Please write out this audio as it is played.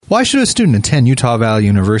Why should a student attend Utah Valley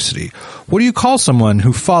University? What do you call someone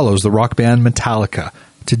who follows the rock band Metallica?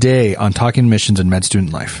 Today on Talking Admissions and Med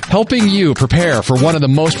Student Life. Helping you prepare for one of the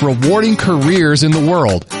most rewarding careers in the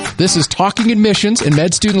world. This is Talking Admissions and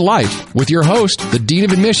Med Student Life with your host, the Dean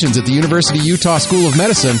of Admissions at the University of Utah School of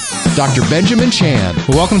Medicine, Dr. Benjamin Chan.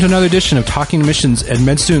 Well, welcome to another edition of Talking Admissions and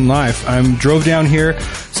Med Student Life. I drove down here.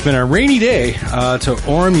 It's been a rainy day to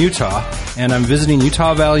Orem, Utah, and I'm visiting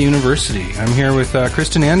Utah Valley University. I'm here with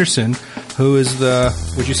Kristen Anderson, who is the,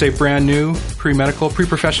 would you say, brand new pre-medical,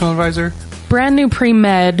 pre-professional advisor? Brand new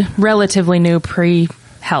pre-med, relatively new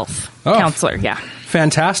pre-health counselor, yeah.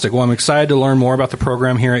 Fantastic. Well, I'm excited to learn more about the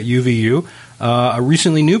program here at UVU, a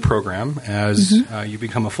recently new program as you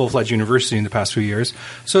become a full-fledged university in the past few years.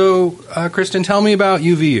 So, Kristen, tell me about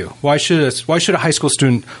UVU. Why should a high school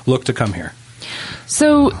student look to come here?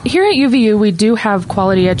 So here at UVU, we do have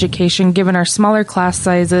quality education. Given our smaller class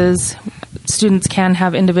sizes, students can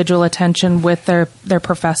have individual attention with their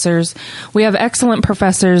professors. We have excellent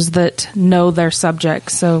professors that know their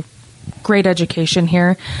subjects, so great education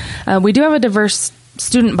here. We do have a diverse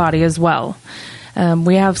student body as well.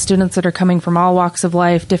 We have students that are coming from all walks of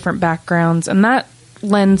life, different backgrounds, and that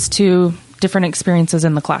lends to different experiences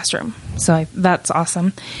in the classroom. So that's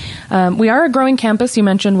awesome. We are a growing campus. You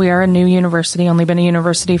mentioned we are a new university, only been a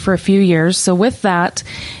university for a few years. So with that,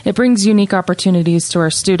 it brings unique opportunities to our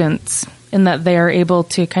students in that they are able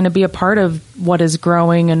to kind of be a part of what is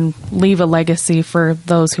growing and leave a legacy for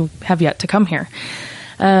those who have yet to come here.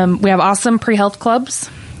 We have awesome pre-health clubs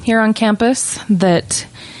here on campus that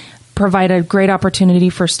provide a great opportunity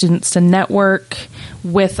for students to network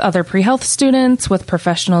with other pre-health students, with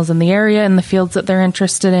professionals in the area in the fields that they're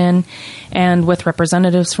interested in, and with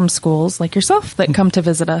representatives from schools like yourself that come to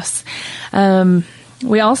visit us.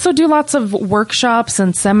 We also do lots of workshops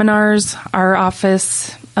and seminars. Our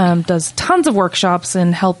office does tons of workshops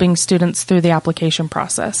in helping students through the application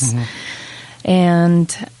process.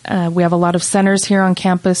 And we have a lot of centers here on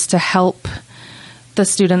campus to help the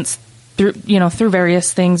students through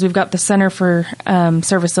various things. We've got the Center for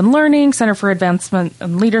Service and Learning, Center for Advancement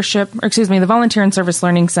and Leadership, the Volunteer and Service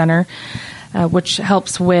Learning Center, which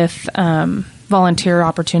helps with volunteer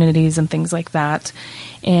opportunities and things like that.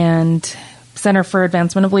 And Center for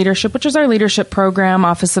Advancement of Leadership, which is our leadership program,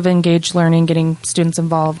 Office of Engaged Learning, getting students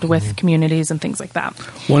involved with communities and things like that.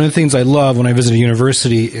 One of the things I love when I visit a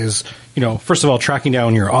university is, first of all, tracking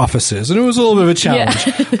down your offices. And it was a little bit of a challenge.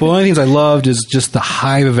 Yeah. But one of the things I loved is just the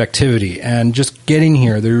hive of activity. And just getting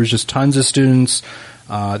here, there was just tons of students.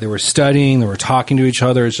 They were studying. They were talking to each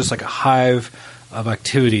other. It's just like a hive of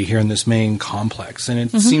activity here in this main complex. And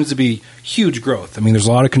it seems to be huge growth. I mean, there's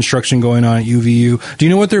a lot of construction going on at UVU. Do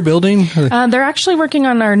you know what they're building? They're actually working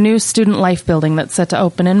on our new student life building that's set to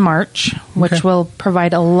open in March, which will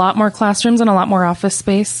provide a lot more classrooms and a lot more office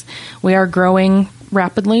space. We are growing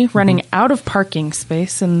rapidly, running out of parking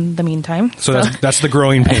space in the meantime. So that's the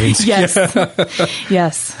growing pains. Yes.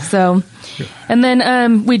 Yes. So, and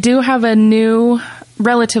then we do have a new,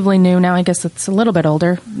 relatively new, now I guess it's a little bit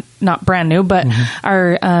older, not brand new, but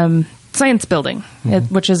our science building,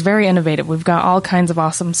 which is very innovative. We've got all kinds of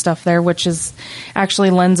awesome stuff there, which is actually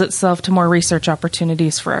lends itself to more research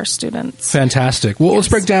opportunities for our students. Fantastic. Well, let's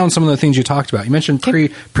break down some of the things you talked about. You mentioned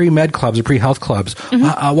pre-med clubs or pre-health clubs.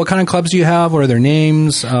 What kind of clubs do you have? What are their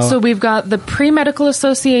names? So we've got the Premedical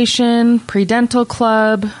Association, Pre-Dental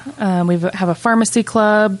Club. We have a pharmacy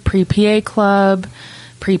club, Pre-PA club,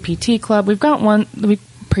 Pre-PT club. We've got one,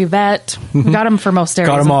 pre-vet. We've got them for most areas.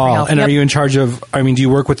 Got them all. And are you in charge of, do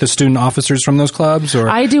you work with the student officers from those clubs? Or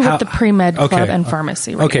I do with the pre-med club and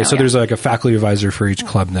pharmacy right now. So there's like a faculty advisor for each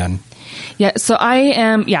club then. Yeah, so I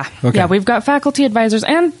am, yeah, we've got faculty advisors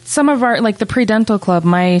and some of our, like the pre-dental club,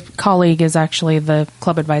 my colleague is actually the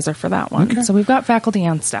club advisor for that one. Okay. So we've got faculty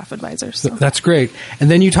and staff advisors. So. That's great.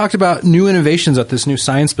 And then you talked about new innovations at this new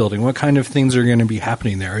science building. What kind of things are going to be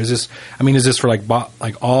happening there? Is this for like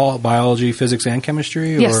all biology, physics, and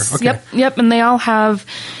chemistry? Yes, or? Okay. Yep, and they all have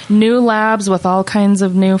new labs with all kinds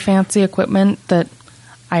of new fancy equipment that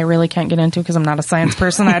I really can't get into because I'm not a science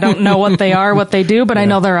person. I don't know what they are, what they do, but I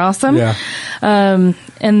know they're awesome. Yeah.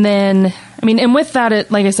 And then, and with that,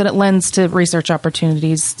 like I said, it lends to research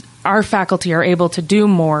opportunities. Our faculty are able to do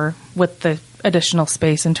more with the additional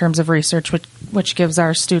space in terms of research, which gives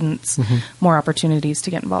our students more opportunities to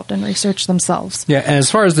get involved in research themselves. Yeah, and as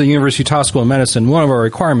far as the University of Utah School of Medicine, one of our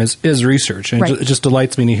requirements is research. And it just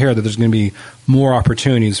delights me to hear that there's going to be more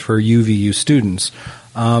opportunities for UVU students.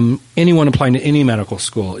 anyone applying to any medical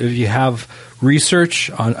school, if you have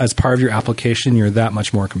research as part of your application, you're that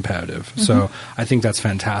much more competitive. Mm-hmm. So I think that's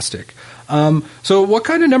fantastic. So what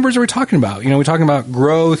kind of numbers are we talking about? We're talking about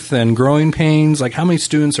growth and growing pains. Like, how many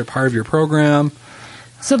students are part of your program?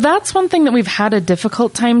 So that's one thing that we've had a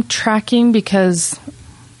difficult time tracking, because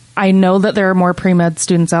I know that there are more pre-med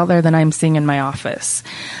students out there than I'm seeing in my office.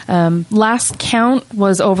 Last count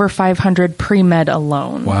was over 500 pre-med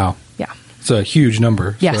alone. Wow. Yeah. It's a huge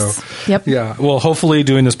number. Yes. So, yep. Yeah. Well, hopefully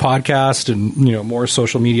doing this podcast and, more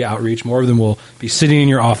social media outreach, more of them will be sitting in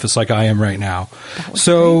your office like I am right now.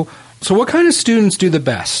 So what kind of students do the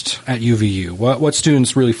best at UVU? What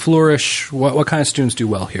students really flourish? What kind of students do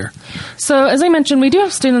well here? So as I mentioned, we do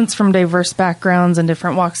have students from diverse backgrounds and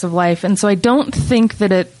different walks of life. And so I don't think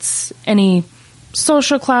that it's any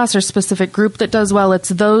social class or specific group that does well. It's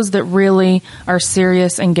those that really are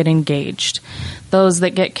serious and get engaged. Those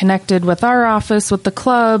that get connected with our office, with the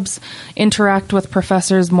clubs, interact with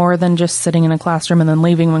professors more than just sitting in a classroom and then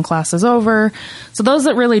leaving when class is over. So those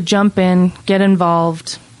that really jump in, get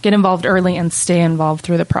involved early and stay involved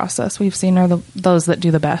through the process, we've seen are those that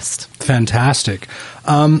do the best. Fantastic.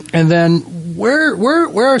 And then where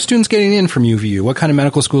are students getting in from UVU? What kind of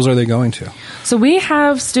medical schools are they going to? So we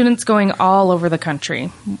have students going all over the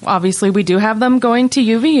country. Obviously, we do have them going to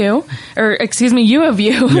UVU, or excuse me, U of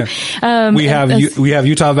U. Yeah. We have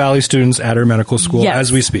Utah Valley students at our medical school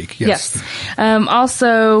as we speak. Yes.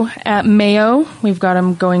 Also at Mayo, we've got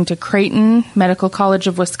them going to Creighton, Medical College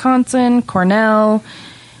of Wisconsin, Cornell,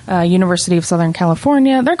 University of Southern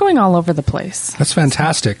California. They're going all over the place. That's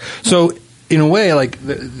fantastic. So in a way, like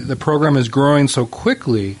the program is growing so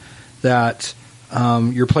quickly that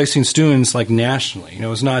you're placing students like nationally.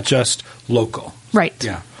 It's not just local. Right.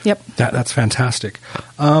 Yeah. Yep. That's fantastic.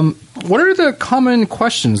 What are the common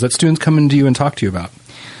questions that students come into you and talk to you about?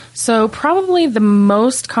 So probably the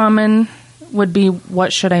most common would be,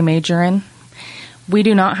 what should I major in? We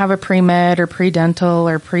do not have a pre-med or pre-dental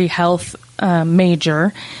or pre-health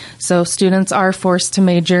major. So students are forced to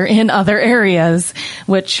major in other areas,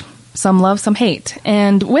 which some love, some hate.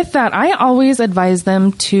 And with that, I always advise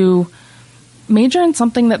them to major in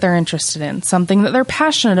something that they're interested in, something that they're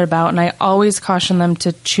passionate about. And I always caution them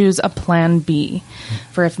to choose a plan B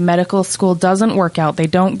for if medical school doesn't work out, they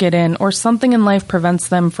don't get in, or something in life prevents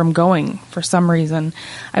them from going for some reason.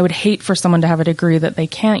 I would hate for someone to have a degree that they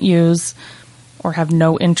can't use or have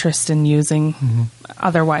no interest in using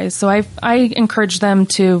otherwise. So I encourage them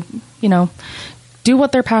to, do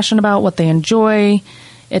what they're passionate about, what they enjoy.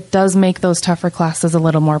 It does make those tougher classes a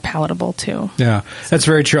little more palatable too. Yeah, that's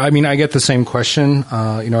very true. I mean, I get the same question.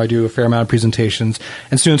 I do a fair amount of presentations,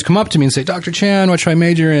 and students come up to me and say, Dr. Chan, what should I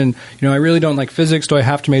major in? I really don't like physics. Do I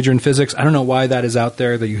have to major in physics? I don't know why that is out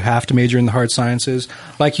there, that you have to major in the hard sciences.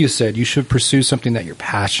 Like you said, you should pursue something that you're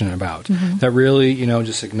passionate about, that really,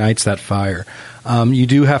 just ignites that fire. You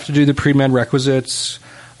do have to do the pre-med requisites.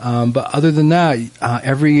 But other than that,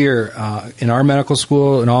 every year in our medical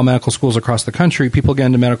school and all medical schools across the country, people get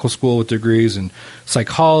into medical school with degrees in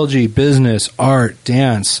psychology, business, art,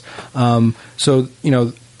 dance. So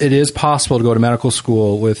it is possible to go to medical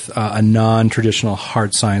school with a non-traditional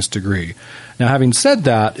hard science degree. Now, having said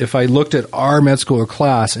that, if I looked at our med school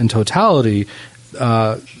class in totality,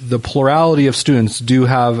 the plurality of students do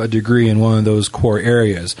have a degree in one of those core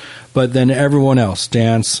areas. But then everyone else,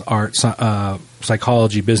 dance, art,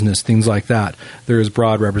 psychology, business, things like that, there is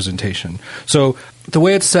broad representation. So the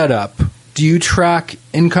way it's set up, do you track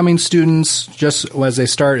incoming students just as they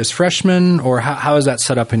start as freshmen, or how is that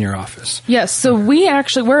set up in your office? Yes, so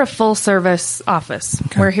we're a full-service office.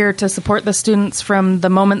 Okay. We're here to support the students from the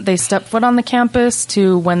moment they step foot on the campus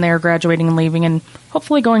to when they're graduating and leaving and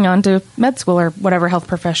hopefully going on to med school or whatever health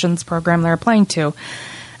professions program they're applying to.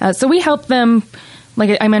 So we help them,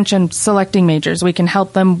 like I mentioned, selecting majors. We can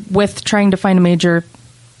help them with trying to find a major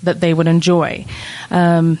that they would enjoy.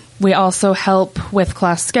 We also help with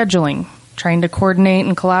class scheduling, trying to coordinate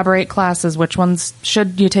and collaborate classes, which ones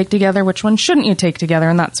should you take together, which ones shouldn't you take together,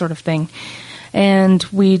 and that sort of thing. And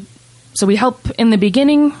we help in the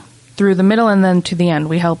beginning, through the middle, and then to the end.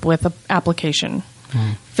 We help with the application,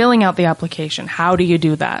 filling out the application. How do you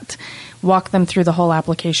do that? Walk them through the whole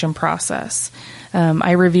application process.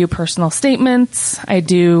 I review personal statements. I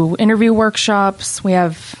do interview workshops. We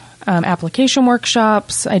have application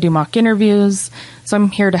workshops. I do mock interviews. So I'm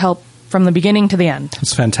here to help from the beginning to the end.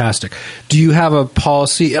 That's fantastic. Do you have a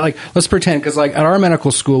policy? Like, let's pretend, because like at our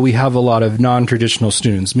medical school, we have a lot of non-traditional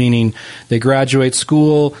students, meaning they graduate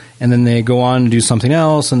school and then they go on and do something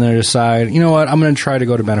else and they decide, you know what, I'm going to try to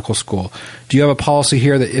go to medical school. Do you have a policy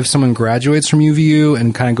here that if someone graduates from UVU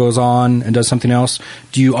and kind of goes on and does something else,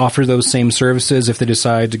 do you offer those same services if they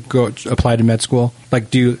decide to go apply to med school?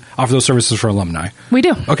 Like, do you offer those services for alumni? We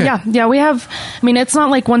do. Okay. Yeah, we have. I mean, it's not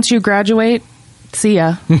like once you graduate, see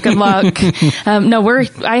ya. Good luck.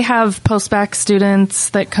 I have post-bac students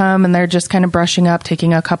that come and they're just kind of brushing up,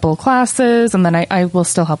 taking a couple of classes, and then I will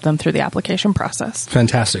still help them through the application process.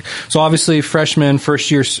 Fantastic. So obviously freshmen,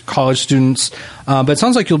 first-year college students, but it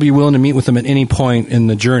sounds like you'll be willing to meet with them at any point in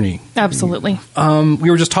the journey. Absolutely. We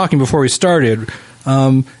were just talking before we started.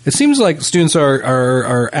 It seems like students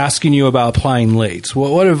are asking you about applying late.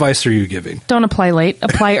 What advice are you giving? Don't apply late.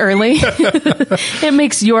 Apply early. It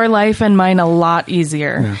makes your life and mine a lot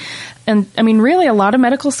easier. Yeah. And, I mean, really, a lot of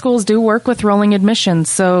medical schools do work with rolling admissions.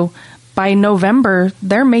 So by November,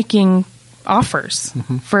 they're making offers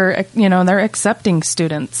for, they're accepting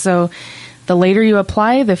students. So the later you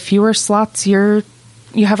apply, the fewer slots you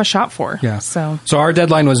have a shot for. Yeah. So our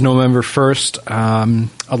deadline was November 1st.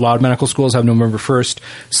 A lot of medical schools have November 1st.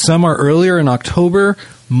 Some are earlier in October,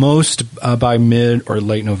 most by mid or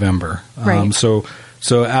late November. Right.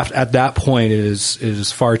 So at that point, it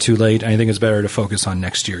is far too late. I think it's better to focus on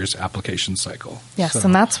next year's application cycle. Yes,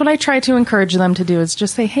 and that's what I try to encourage them to do is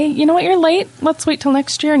just say, hey, you know what, you're late. Let's wait till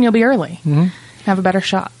next year and you'll be early. Have a better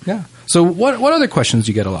shot. Yeah. So what other questions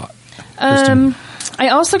do you get a lot? I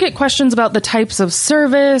also get questions about the types of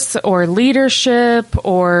service or leadership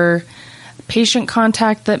or patient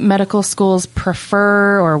contact that medical schools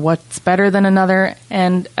prefer or what's better than another.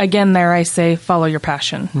 And again, there I say, follow your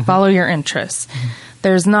passion, follow your interests.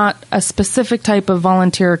 There's not a specific type of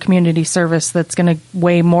volunteer or community service that's going to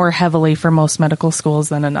weigh more heavily for most medical schools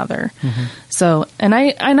than another. So, and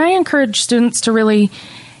I encourage students to really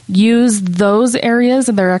use those areas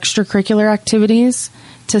of their extracurricular activities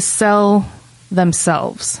to sell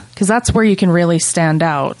themselves, because that's where you can really stand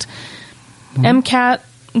out. MCAT,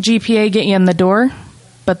 GPA get you in the door,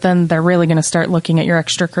 but then they're really going to start looking at your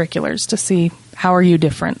extracurriculars to see how are you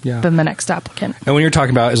different than the next applicant. And when you're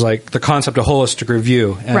talking about is like the concept of holistic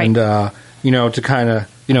review, and to kind of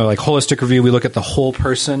like holistic review, we look at the whole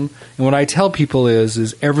person. And what I tell people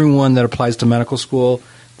is everyone that applies to medical school,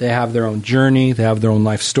 they have their own journey, they have their own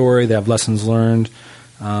life story, they have lessons learned.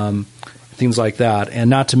 Things like that, and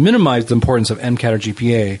not to minimize the importance of MCAT or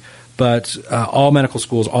GPA, but all medical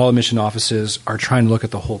schools, all admission offices are trying to look at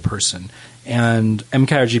the whole person, and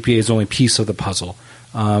MCAT or GPA is only a piece of the puzzle.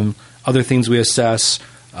 Other things we assess,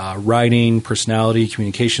 writing, personality,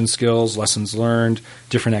 communication skills, lessons learned,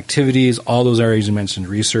 different activities, all those areas you mentioned,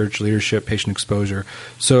 research, leadership, patient exposure.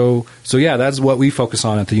 So yeah, that's what we focus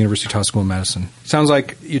on at the University of Utah School of Medicine. Sounds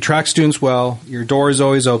like you track students well, your door is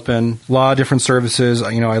always open, a lot of different services.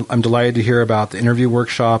 I'm delighted to hear about the interview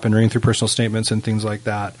workshop and reading through personal statements and things like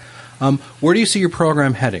that. Where do you see your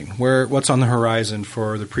program heading? What's on the horizon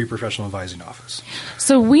for the pre-professional advising office?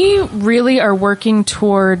 So we really are working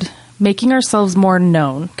toward making ourselves more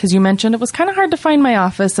known, because you mentioned it was kind of hard to find my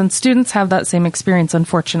office, and students have that same experience,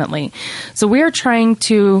 unfortunately. So we are trying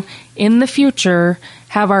to, in the future,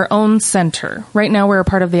 have our own center. Right now, we're a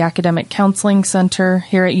part of the Academic Counseling Center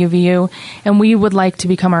here at UVU, and we would like to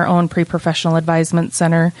become our own pre-professional advisement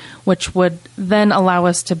center, which would then allow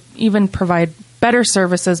us to even provide better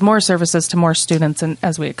services, more services to more students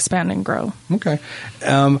as we expand and grow. Okay.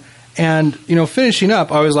 And, finishing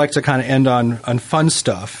up, I always like to kind of end on fun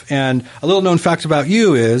stuff. And a little known fact about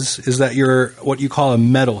you is that you're what you call a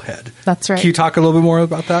metalhead. That's right. Can you talk a little bit more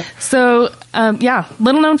about that? So,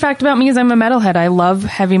 little known fact about me is I'm a metalhead. I love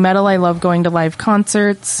heavy metal. I love going to live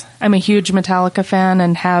concerts. I'm a huge Metallica fan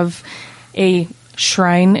and have a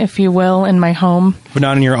shrine, if you will, in my home. But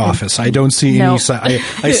not in your office. I don't see any.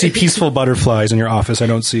 I see peaceful butterflies in your office. I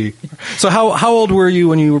don't see. So how old were you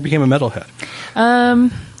when you became a metalhead?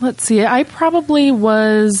 Let's see. I probably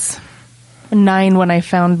was 9 when I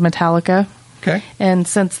found Metallica. Okay. And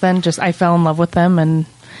since then, I fell in love with them, and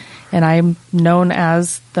I'm known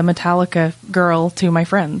as the Metallica girl to my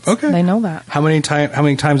friends. Okay. They know that. How many times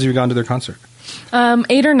have you gone to their concert?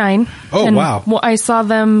 8 or 9. Oh, and, wow. Well, I saw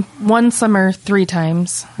them one summer 3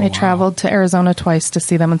 times. I traveled to Arizona twice to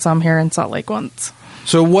see them, and saw them here in Salt Lake once.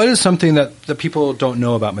 So what is something that the people don't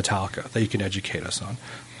know about Metallica that you can educate us on?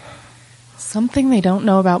 Something they don't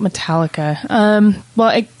know about Metallica.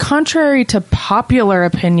 Contrary to popular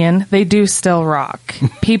opinion, they do still rock.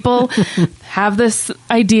 People have this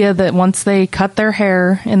idea that once they cut their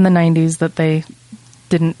hair in the 90s that they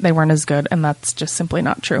weren't as good, and that's just simply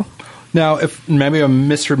not true. Now, if maybe I'm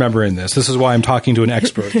misremembering this is why I'm talking to an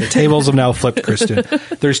expert. The tables have now flipped, Kristen.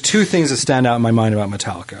 There's two things that stand out in my mind about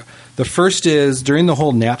Metallica. The first is, during the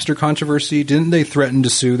whole Napster controversy, didn't they threaten to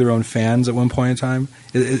sue their own fans at one point in time?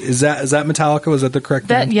 Is that Metallica? Was that the correct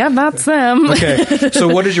name? Yeah, that's them. Okay. So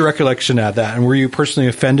what is your recollection at that? And were you personally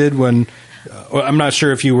offended when I'm not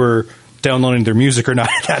sure if you were downloading their music or not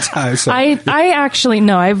at that time. So. I actually,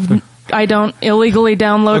 no, I don't illegally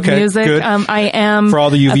download music. Good. I am. For all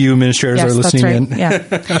the UVU administrators that are listening in.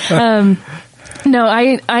 Yeah. No,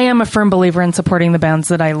 I am a firm believer in supporting the bands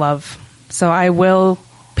that I love. So I will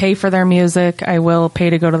pay for their music. I will pay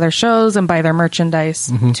to go to their shows and buy their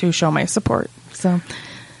merchandise to show my support. So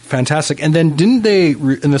fantastic. And then didn't they,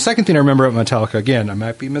 and the second thing I remember about Metallica, again, I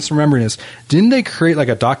might be misremembering this, didn't they create like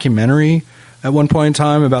a documentary at one point in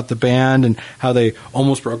time about the band and how they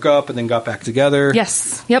almost broke up and then got back together?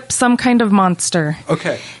 Yes. Yep. Some Kind of Monster.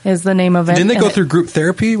 Okay. Is the name of it. Didn't they go through group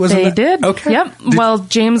therapy? They did. Okay. Yep. Well,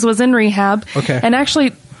 James was in rehab. Okay. And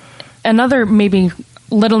actually, another maybe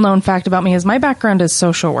little known fact about me is my background is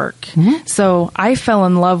social work. So I fell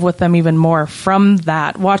in love with them even more from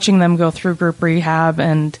that, watching them go through group rehab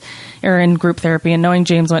or in group therapy, and knowing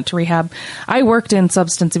James went to rehab. I worked in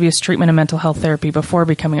substance abuse treatment and mental health therapy before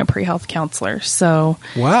becoming a pre-health counselor. So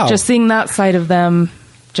just seeing that side of them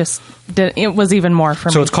it was even more for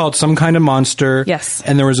me. So it's called Some Kind of Monster. Yes.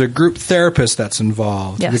 And there was a group therapist that's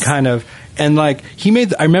involved. Yes. I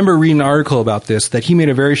remember reading an article about this, that he made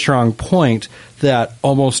a very strong point that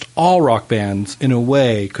almost all rock bands, in a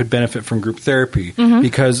way, could benefit from group therapy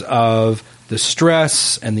because of the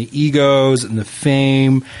stress and the egos and the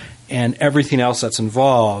fame and everything else that's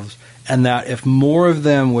involved. And that if more of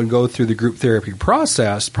them would go through the group therapy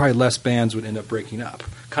process, probably less bands would end up breaking up.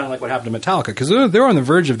 Kind of like what happened to Metallica, because they were on the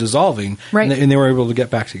verge of dissolving, right. and they were able to get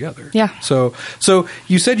back together. Yeah. So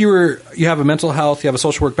you said you have a mental health, you have a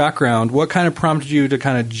social work background. What kind of prompted you to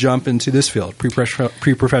kind of jump into this field,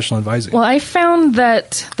 pre-professional advising? Well, I found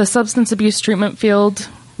that the substance abuse treatment field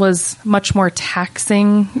was much more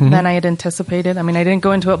taxing than I had anticipated. I mean, I didn't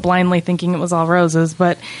go into it blindly thinking it was all roses,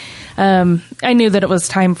 but I knew that it was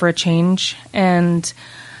time for a change, and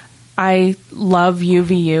I love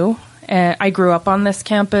UVU. I grew up on this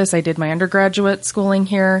campus. I did my undergraduate schooling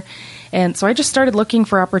here, and so I just started looking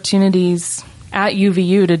for opportunities at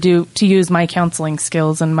UVU to use my counseling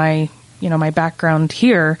skills and my background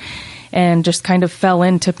here, and just kind of fell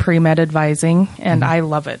into pre-med advising, and I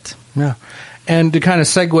love it. Yeah, and to kind of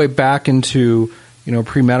segue back into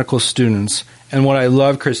pre-medical students, and what I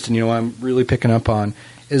love, Kristen, I'm really picking up on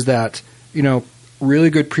is that really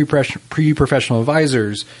good pre-professional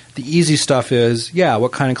advisors, the easy stuff is,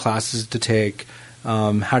 what kind of classes to take,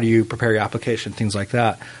 how do you prepare your application, things like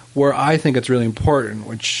that. Where I think it's really important,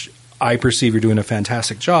 which I perceive you're doing a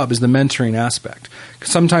fantastic job, is the mentoring aspect.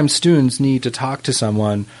 'Cause sometimes students need to talk to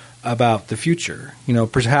someone about the future.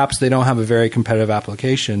 Perhaps they don't have a very competitive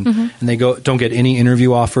application and they don't get any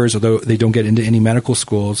interview offers, or they don't get into any medical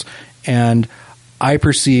schools. And I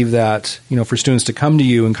perceive that, for students to come to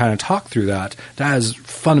you and kind of talk through that is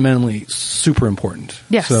fundamentally super important.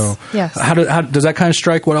 Yes. So yes. How does that kind of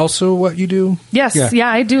strike what you do? Yes. Yeah,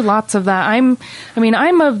 I do lots of that. I'm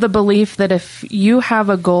of the belief that if you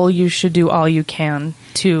have a goal, you should do all you can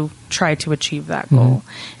to try to achieve that goal.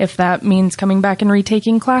 If that means coming back and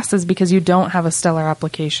retaking classes because you don't have a stellar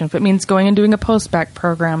application, if it means going and doing a post-bac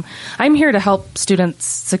program, I'm here to help students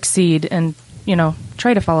succeed and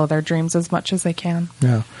try to follow their dreams as much as they can.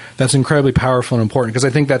 Yeah, that's incredibly powerful and important, because I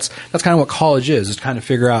think that's kind of what college is to kind of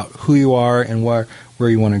figure out who you are and where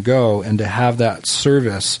you want to go, and to have that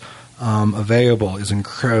service available is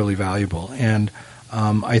incredibly valuable. And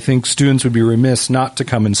I think students would be remiss not to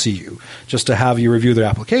come and see you, just to have you review their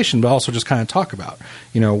application, but also just kind of talk about,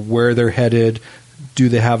 where they're headed. Do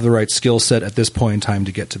they have the right skill set at this point in time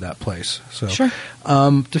to get to that place? So, sure.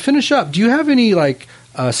 To finish up, do you have any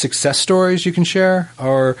success stories you can share,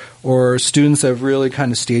 or students that have really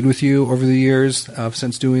kind of stayed with you over the years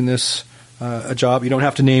since doing this a job? You don't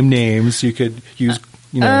have to name names. You could use,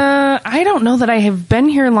 I don't know that I have been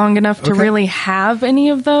here long enough to really have any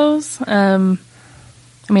of those.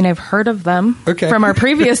 I've heard of them from our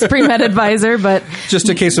previous pre-med advisor, but... Just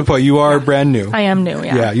a case in point, you are brand new. I am new,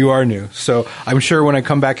 yeah. Yeah, you are new. So I'm sure when I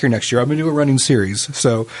come back here next year, I'm going to do a running series.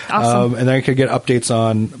 So, awesome. And then I could get updates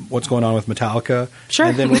on what's going on with Metallica. Sure.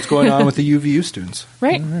 And then what's going on with the UVU students.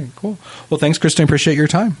 Right. All right, cool. Well, thanks, Kristen. Appreciate your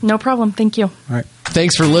time. No problem. Thank you. All right.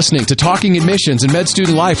 Thanks for listening to Talking Admissions and Med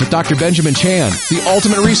Student Life with Dr. Benjamin Chan, the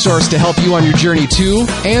ultimate resource to help you on your journey to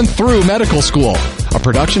and through medical school. A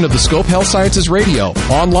production of the Scope Health Sciences Radio,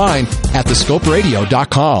 online at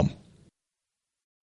thescoperadio.com.